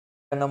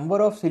The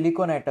number of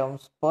silicon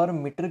atoms per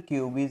meter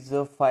cube is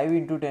 5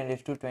 into 10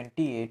 raised to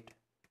 28.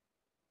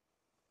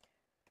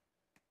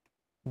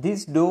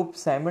 This dope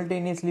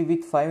simultaneously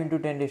with 5 into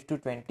 10 raised to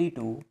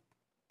 22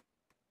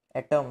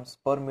 atoms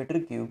per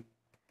meter cube.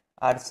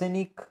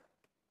 Arsenic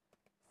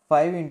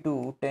 5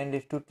 into 10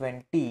 raised to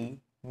 20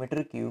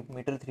 meter cube,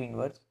 meter 3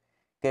 inverse.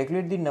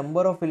 Calculate the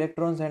number of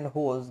electrons and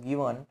holes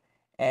given.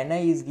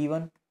 Ni is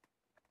given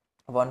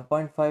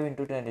 1.5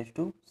 into 10 raised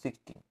to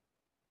 16.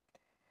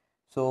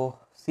 So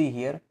see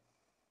here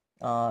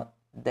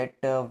that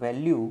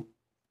value,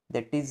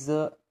 that is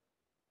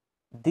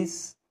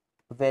this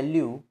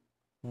value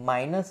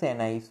minus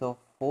Ni, so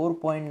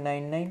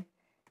 4.99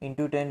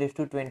 into 10 raised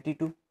to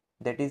 22,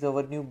 that is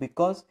our new,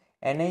 because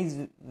Ni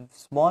is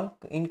small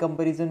in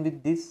comparison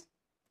with this.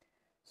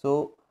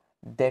 So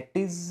that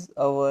is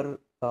our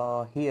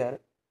here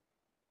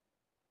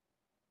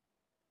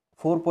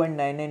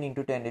 4.99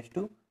 into 10 raised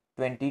to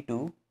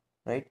 22,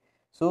 right?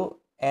 So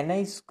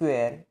Ni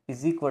square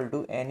is equal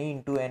to Ne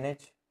into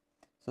Nh.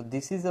 So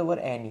this is our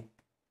Ne.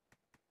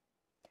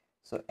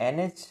 So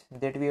Nh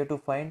that we have to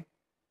find,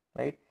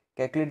 right?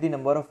 Calculate the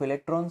number of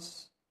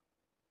electrons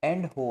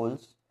and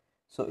holes.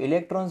 So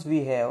electrons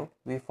we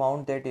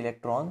found that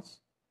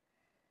electrons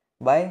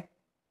by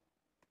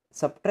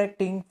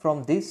subtracting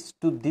from this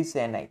to this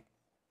Ni.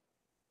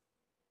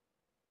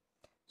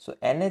 So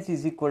Nh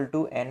is equal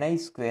to Ni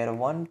square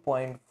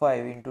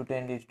 1.5 into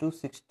 10 raised to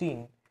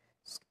 16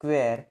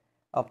 square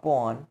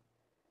upon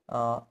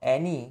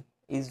Ne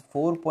is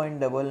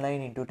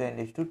 4.99 into 10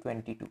 raised to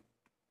 22.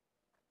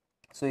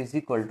 So is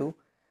equal to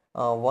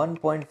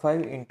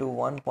 1.5 into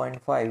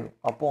 1.5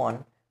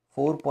 upon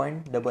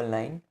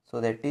 4.99. So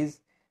that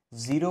is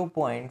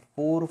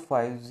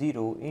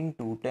 0.450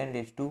 into 10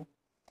 raised to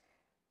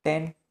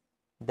 10.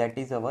 That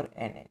is our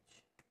Nh.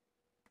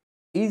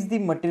 Is the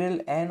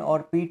material N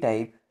or P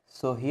type?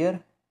 So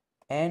here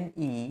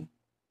Ne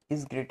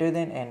is greater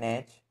than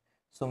Nh.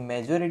 So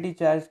majority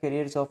charge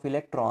carriers of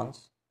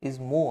electrons is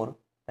more,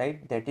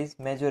 right? That is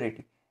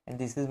majority, and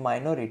this is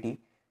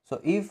minority. So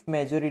if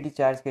majority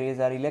charge carriers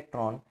are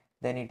electron,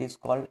 then it is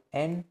called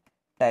N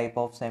type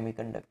of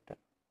semiconductor.